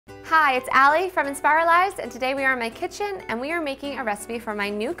Hi, it's Allie from Inspiralized, and today we are in my kitchen and we are making a recipe for my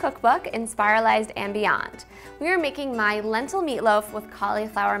new cookbook, Inspiralized and Beyond. We are making my lentil meatloaf with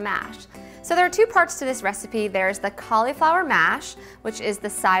cauliflower mash. So there are two parts to this recipe. There's the cauliflower mash, which is the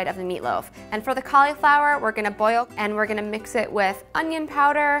side of the meatloaf. And for the cauliflower, we're gonna boil and we're gonna mix it with onion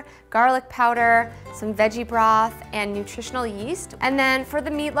powder, garlic powder, some veggie broth, and nutritional yeast. And then for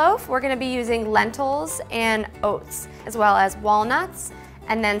the meatloaf, we're gonna be using lentils and oats, as well as walnuts,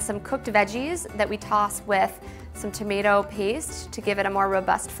 and then some cooked veggies that we toss with some tomato paste to give it a more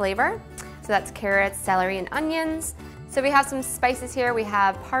robust flavor. So that's carrots, celery, and onions. So we have some spices here. We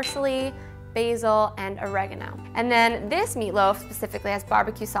have parsley, basil, and oregano. And then this meatloaf specifically has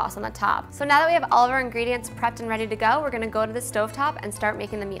barbecue sauce on the top. So now that we have all of our ingredients prepped and ready to go, we're gonna go to the stovetop and start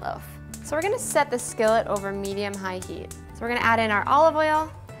making the meatloaf. So we're gonna set the skillet over medium-high heat. So we're gonna add in our olive oil.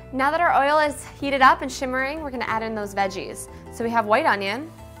 Now that our oil is heated up and shimmering, we're gonna add in those veggies. So we have white onion,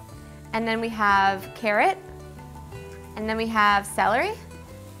 and then we have carrot, and then we have celery,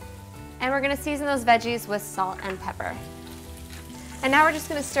 and we're gonna season those veggies with salt and pepper. And now we're just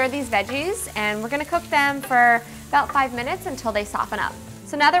gonna stir these veggies, and we're gonna cook them for about 5 minutes until they soften up.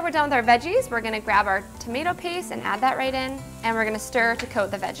 So now that we're done with our veggies, we're gonna grab our tomato paste and add that right in, and we're gonna stir to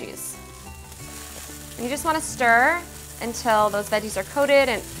coat the veggies. And you just wanna stir until those veggies are coated,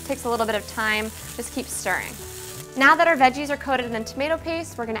 and it takes a little bit of time. Just keep stirring. Now that our veggies are coated in the tomato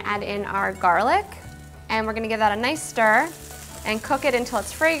paste, we're gonna add in our garlic, and we're gonna give that a nice stir and cook it until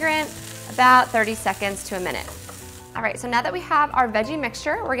it's fragrant, about 30 seconds to a minute. All right, so now that we have our veggie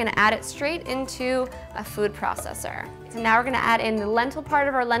mixture, we're gonna add it straight into a food processor. So now we're gonna add in the lentil part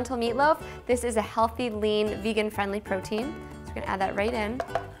of our lentil meatloaf. This is a healthy, lean, vegan-friendly protein. So we're gonna add that right in.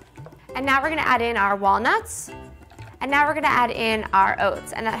 And now we're gonna add in our walnuts. And now we're gonna add in our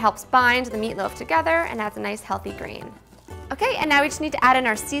oats, and that helps bind the meatloaf together and adds a nice healthy grain. Okay, and now we just need to add in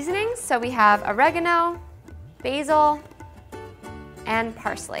our seasonings. So we have oregano, basil, and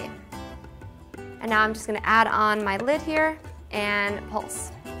parsley. And now I'm just gonna add on my lid here and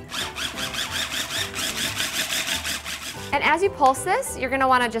pulse. And as you pulse this, you're gonna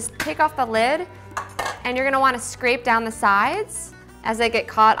wanna just take off the lid, and you're gonna wanna scrape down the sides as they get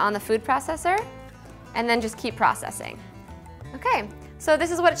caught on the food processor, and then just keep processing. Okay, so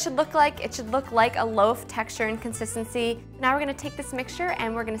this is what it should look like. It should look like a loaf texture and consistency. Now we're gonna take this mixture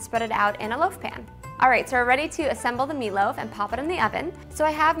and we're gonna spread it out in a loaf pan. All right, so we're ready to assemble the meatloaf and pop it in the oven. So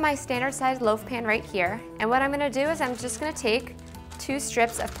I have my standard size loaf pan right here, and what I'm gonna do is I'm just gonna take 2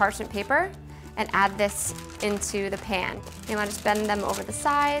 strips of parchment paper and add this into the pan. You wanna just bend them over the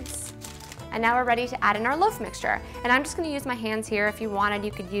sides. And now we're ready to add in our loaf mixture. And I'm just gonna use my hands here. If you wanted,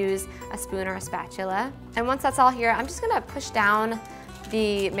 you could use a spoon or a spatula. And once that's all here, I'm just gonna push down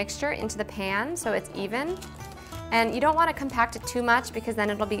the mixture into the pan so it's even. And you don't wanna compact it too much because then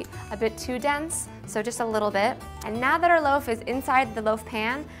it'll be a bit too dense, so just a little bit. And now that our loaf is inside the loaf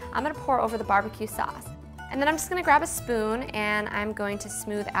pan, I'm gonna pour over the barbecue sauce. And then I'm just gonna grab a spoon and I'm going to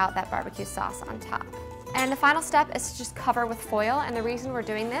smooth out that barbecue sauce on top. And the final step is to just cover with foil, and the reason we're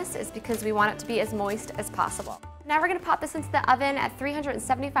doing this is because we want it to be as moist as possible. Now we're gonna pop this into the oven at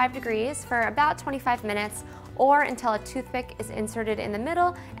 375 degrees for about 25 minutes, or until a toothpick is inserted in the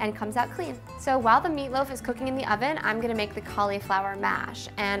middle and comes out clean. So while the meatloaf is cooking in the oven, I'm gonna make the cauliflower mash.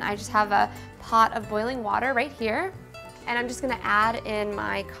 And I just have a pot of boiling water right here, and I'm just gonna add in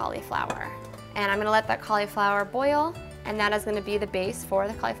my cauliflower. And I'm gonna let that cauliflower boil, and that is gonna be the base for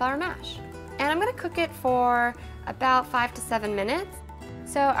the cauliflower mash. And I'm gonna cook it for about 5 to 7 minutes.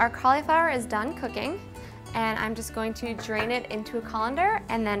 So our cauliflower is done cooking, and I'm just going to drain it into a colander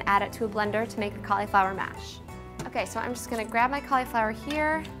and then add it to a blender to make the cauliflower mash. Okay, so I'm just gonna grab my cauliflower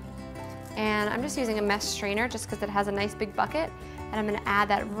here, and I'm just using a mesh strainer just because it has a nice big bucket, and I'm gonna add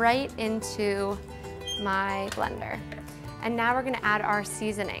that right into my blender. And now we're gonna add our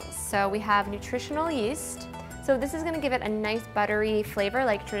seasonings. So we have nutritional yeast. So this is gonna give it a nice buttery flavor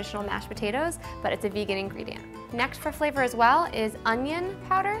like traditional mashed potatoes, but it's a vegan ingredient. Next for flavor as well is onion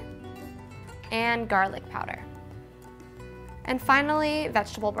powder and garlic powder. And finally,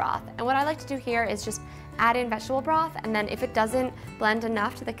 vegetable broth. And what I like to do here is just add in vegetable broth, and then if it doesn't blend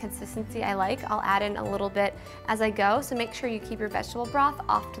enough to the consistency I like, I'll add in a little bit as I go. So make sure you keep your vegetable broth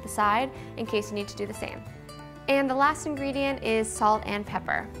off to the side in case you need to do the same. And the last ingredient is salt and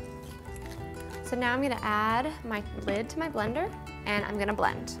pepper. So now I'm gonna add my lid to my blender and I'm gonna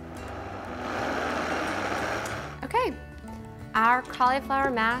blend. Okay, our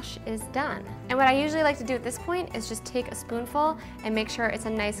cauliflower mash is done. And what I usually like to do at this point is just take a spoonful and make sure it's a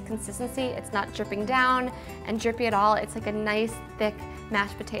nice consistency. It's not dripping down and drippy at all. It's like a nice thick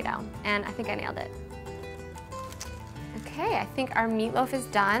mashed potato, and I think I nailed it. Okay, I think our meatloaf is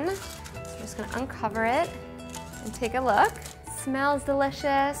done. So we're just gonna uncover it and take a look. It smells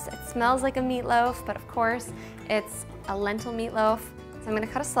delicious. It smells like a meatloaf, but of course, it's a lentil meatloaf. So I'm gonna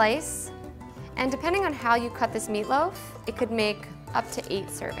cut a slice. And depending on how you cut this meatloaf, it could make up to 8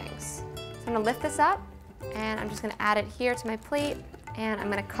 servings. So I'm gonna lift this up, and I'm just gonna add it here to my plate, and I'm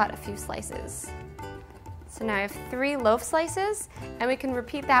gonna cut a few slices. So now I have 3 loaf slices, and we can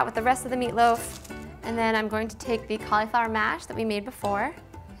repeat that with the rest of the meatloaf. And then I'm going to take the cauliflower mash that we made before,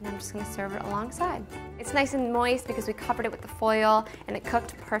 and I'm just gonna serve it alongside. It's nice and moist because we covered it with the foil and it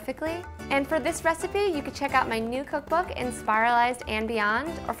cooked perfectly. And for this recipe, you can check out my new cookbook, Inspiralized and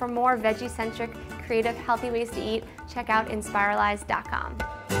Beyond, or for more veggie-centric, creative, healthy ways to eat, check out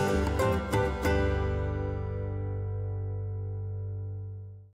Inspiralized.com.